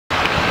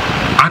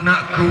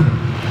Anakku,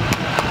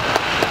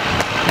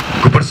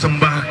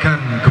 kupersembahkan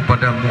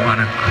kepadamu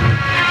anakku.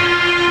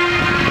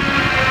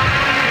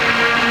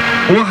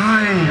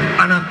 Wahai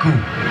anakku,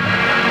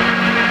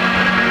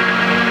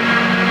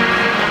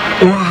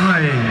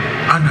 wahai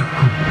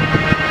anakku,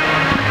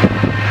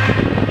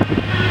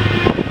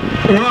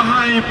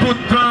 wahai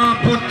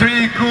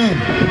putra-putriku,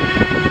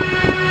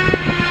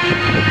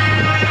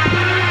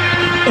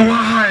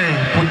 wahai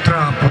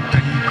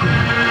putra-putriku,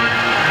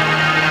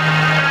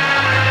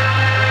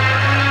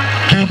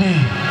 kini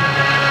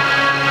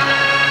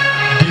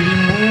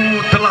dirimu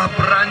telah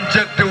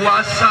beranjak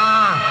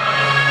dewasa.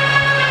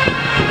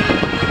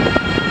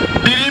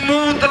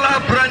 Dirimu telah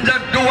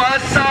beranjak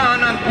dewasa,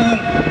 anakku.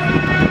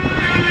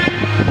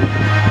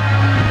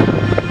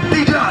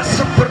 Tidak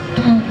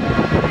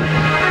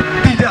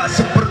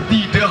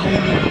seperti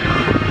dahulu.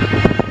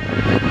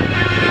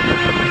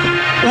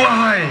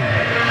 Wahai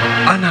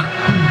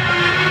anakku,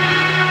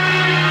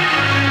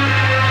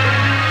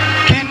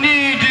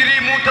 kini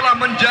dirimu telah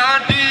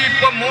menjadi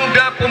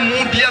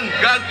pemuda-pemudi yang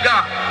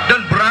gagah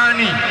dan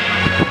berani.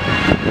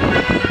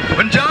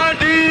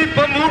 Menjadi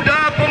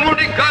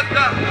pemuda-pemudi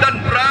gagah dan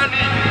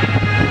berani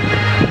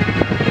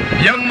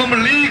yang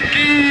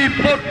memiliki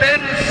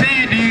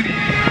potensi diri.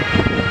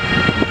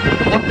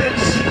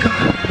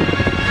 Potensikah?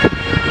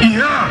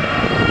 Iya,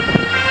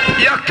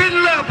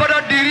 yakinlah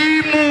pada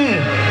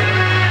dirimu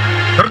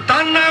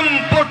tertanam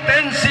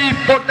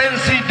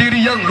potensi-potensi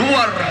diri yang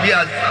luar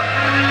biasa,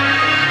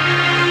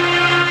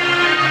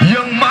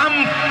 yang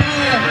mampu,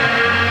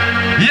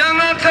 yang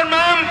akan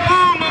mampu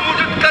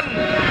mewujudkan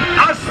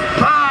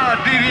astra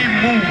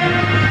dirimu,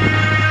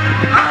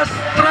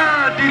 astra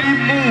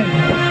dirimu,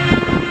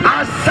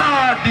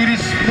 asa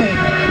dirimu,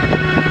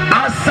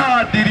 asa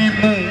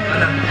dirimu.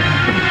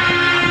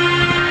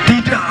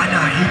 Tidak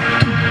ada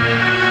itu.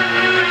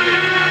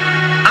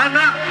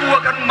 Anakku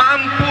akan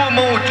mampu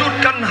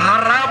mewujudkan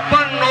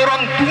harapan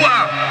orang tua,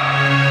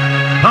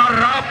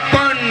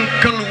 harapan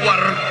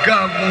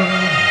keluargamu.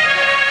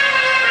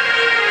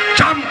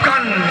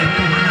 Camkan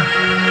itu,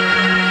 anakku.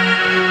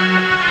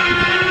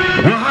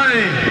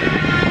 Wahai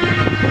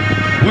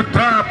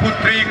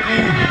putra-putriku,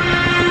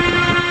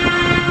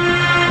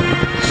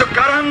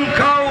 sekarang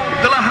kau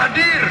telah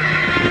hadir,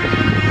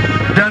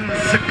 dan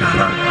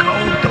sekarang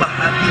kau telah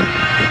hadir.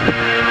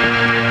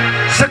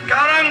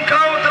 Sekarang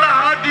kau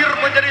telah hadir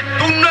menjadi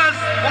tunas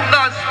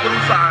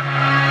perusahaan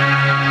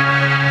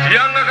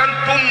yang akan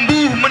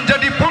tumbuh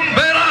menjadi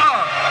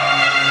pembela,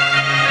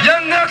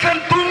 yang akan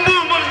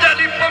tumbuh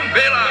menjadi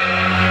pembela,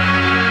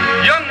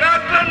 yang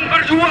akan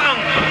berjuang,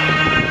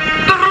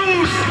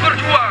 terus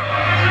berjuang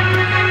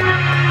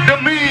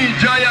demi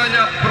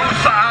jayanya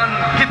perusahaan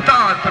kita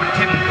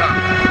tercinta.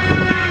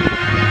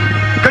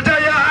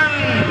 Kejayaan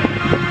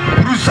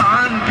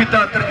perusahaan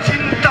kita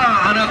tercinta,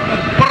 anakku,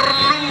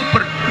 perlu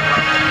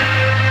berjuang.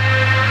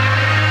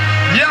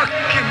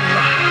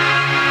 Yakinlah,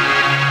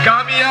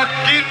 kami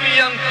yakin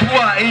yang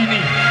tua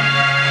ini,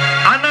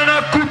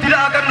 anak-anakku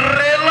tidak akan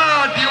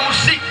rela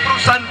diusik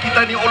perusahaan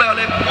kita ini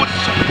oleh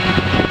musuh.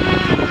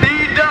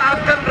 Tidak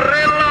akan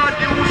rela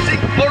diusik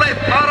oleh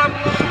para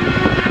musuh,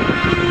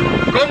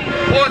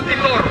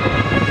 kompetitor,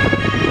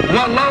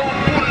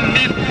 walaupun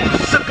itu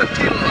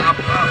sekecil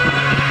apa.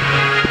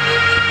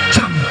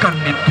 Camkan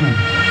itu,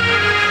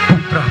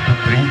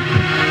 putra-putriku.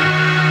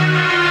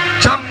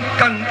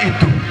 Camkan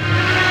itu,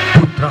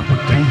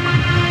 putra-putriku.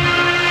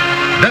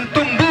 Dan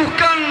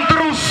tumbuhkan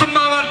terus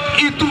semangat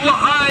itu,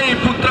 wahai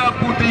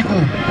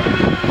putra-putriku.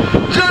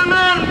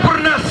 Jangan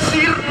pernah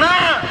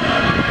sirna.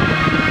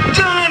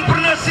 Jangan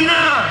pernah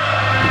sirna.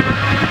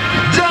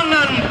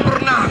 Jangan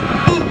pernah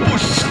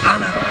pupus,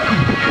 anakku.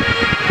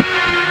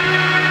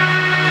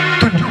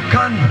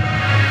 Tunjukkan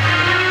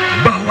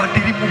bahwa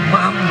dirimu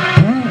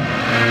mampu.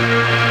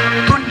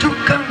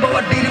 Tunjukkan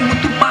bahwa dirimu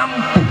itu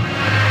mampu.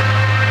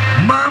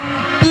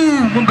 Mampu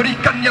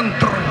memberikan yang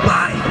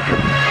terbaik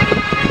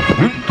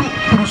untuk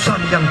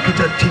perusahaan yang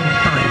kita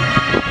cintai.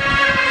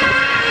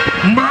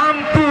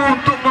 Mampu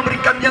untuk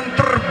memberikan yang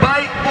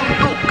terbaik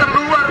untuk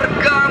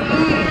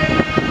keluargamu.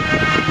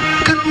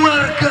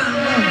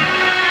 Keluargamu.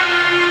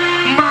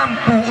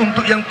 Mampu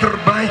untuk yang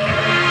terbaik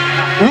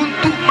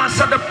untuk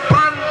masa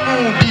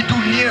depanmu di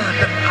dunia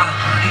dan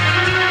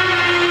akhirat.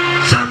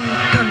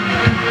 Camkan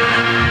itu.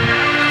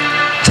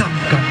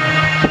 Camkan.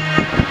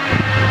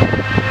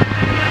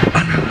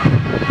 Anakku,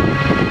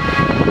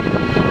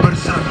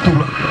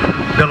 bersatulah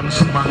dalam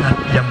semangat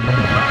yang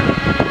membara.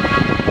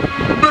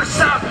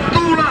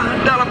 Bersatulah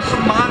dalam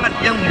semangat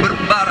yang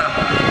berbara.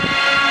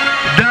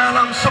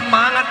 Dalam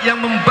semangat yang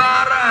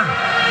membara.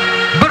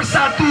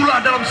 Bersatulah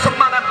dalam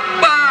semangat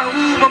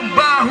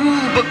bahu-membahu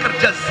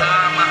bekerja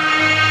sama.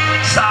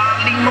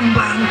 Saling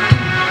membantu.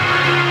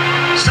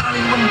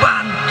 Saling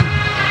membantu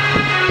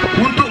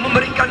untuk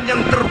memberikan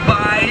yang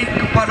terbaik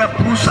kepada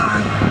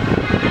perusahaan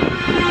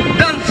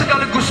dan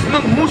sekaligus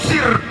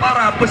mengusir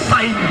para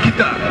pesaing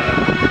kita.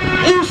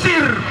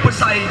 Usir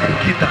pesaing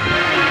kita.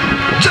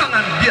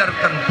 Jangan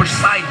biarkan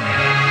pesaing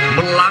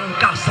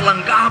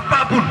selangkah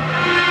apapun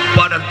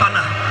pada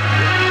tanah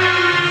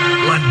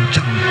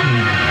lancangku.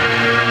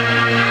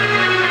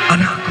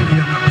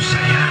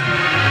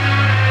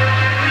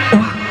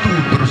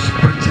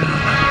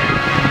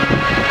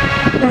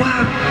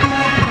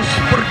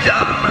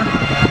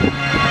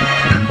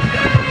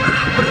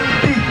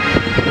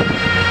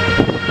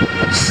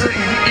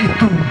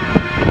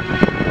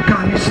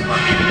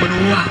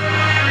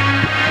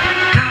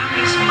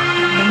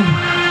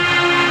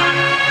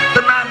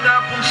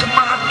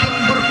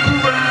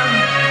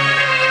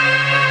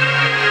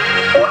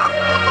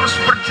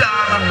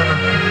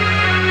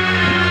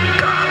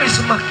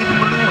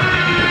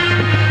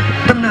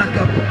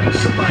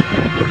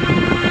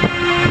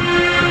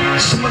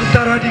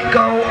 Sementara di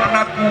kau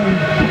anakku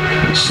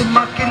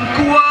semakin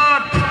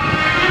kuat,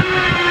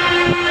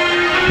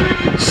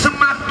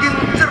 semakin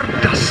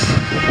cerdas,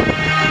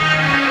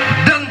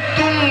 dan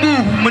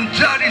tumbuh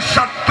menjadi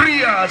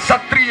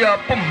satria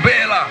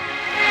pembela.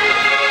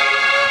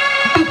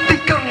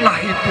 Buktikanlah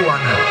itu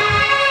anak.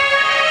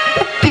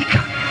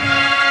 Buktikan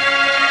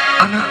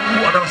anakmu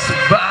adalah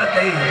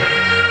sebagai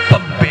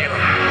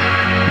pembela,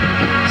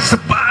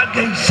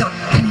 sebagai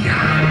satria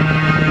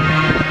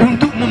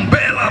untuk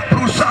membela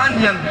perusahaan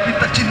yang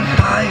kita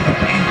cintai.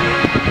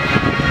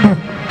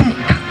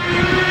 Buktikan.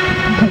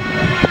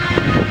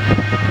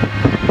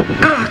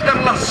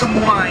 Kerahkanlah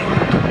semua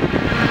itu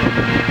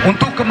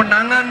untuk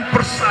kemenangan,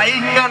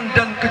 persaingan,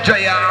 dan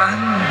kejayaan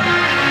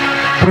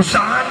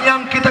perusahaan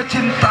yang kita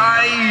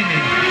cintai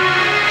ini.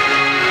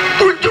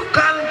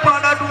 Tunjukkan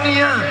pada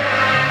dunia,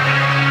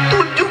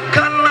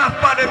 tunjukkanlah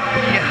pada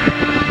dunia,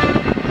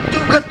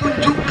 juga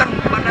tunjukkan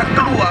pada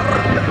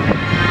keluarga,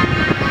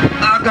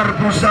 agar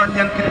perusahaan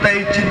yang kita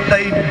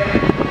cintai ini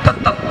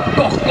tetap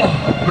kokoh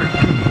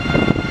berdiri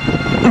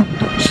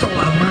untuk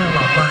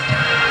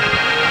selama-lamanya.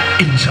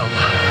 Insya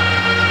Allah,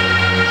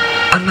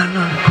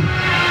 anak-anakku,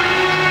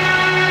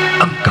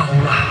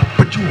 engkaulah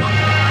pejuang,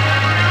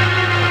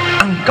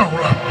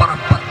 engkaulah para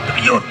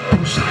patriot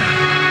perusahaan.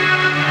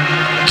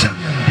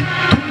 Jangan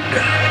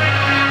ditunda.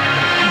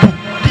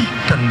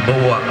 Buktikan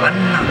bahwa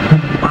anakku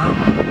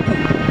mampu,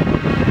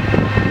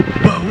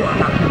 bahwa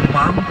anakku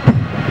mampu.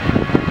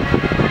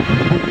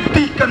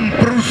 Buktikan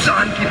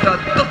perusahaan kita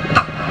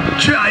tetap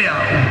jaya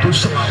untuk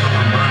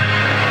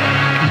selama-lamanya.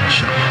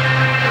 Insya Allah.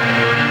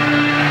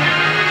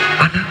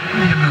 Anakku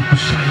yang aku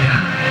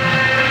sayang,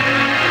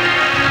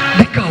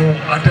 dikau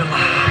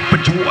adalah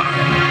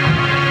pejuangku,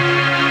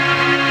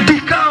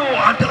 dikau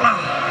adalah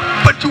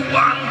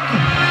pejuangku,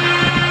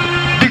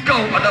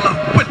 dikau adalah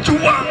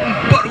pejuang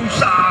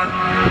perusahaan,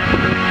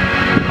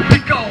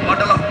 dikau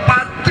adalah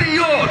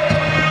patriot,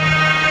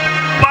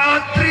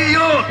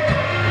 patriot,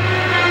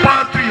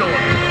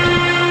 patriot,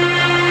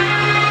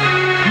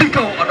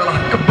 dikau adalah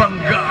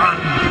kebanggaan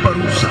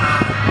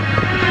perusahaan,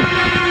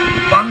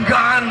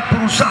 banggaan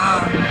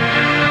perusahaan.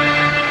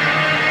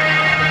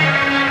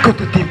 Kau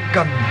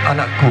titipkan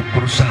anakku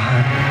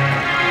perusahaan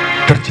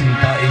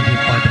tercinta ini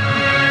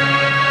padamu.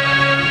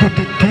 Ku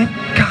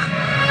titipkan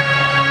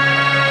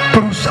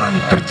perusahaan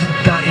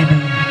tercinta ini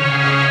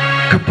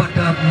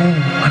kepadamu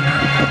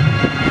anakku.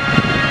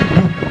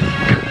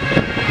 Buktikan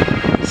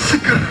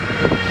segera,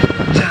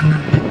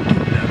 jangan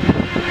ditunda.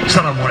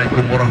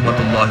 Assalamualaikum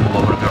warahmatullahi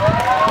wabarakatuh.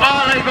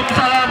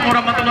 Waalaikumsalam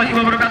warahmatullahi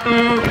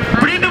wabarakatuh.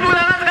 Beri tepuk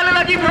tangan sekali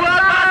lagi buat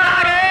Mas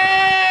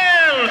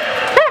Ariel.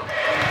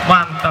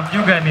 Mantap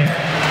juga nih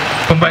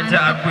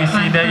pembacaan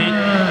puisi dari,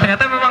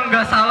 ternyata memang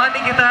gak salah nih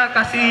kita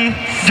kasih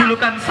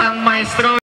julukan sang maestro.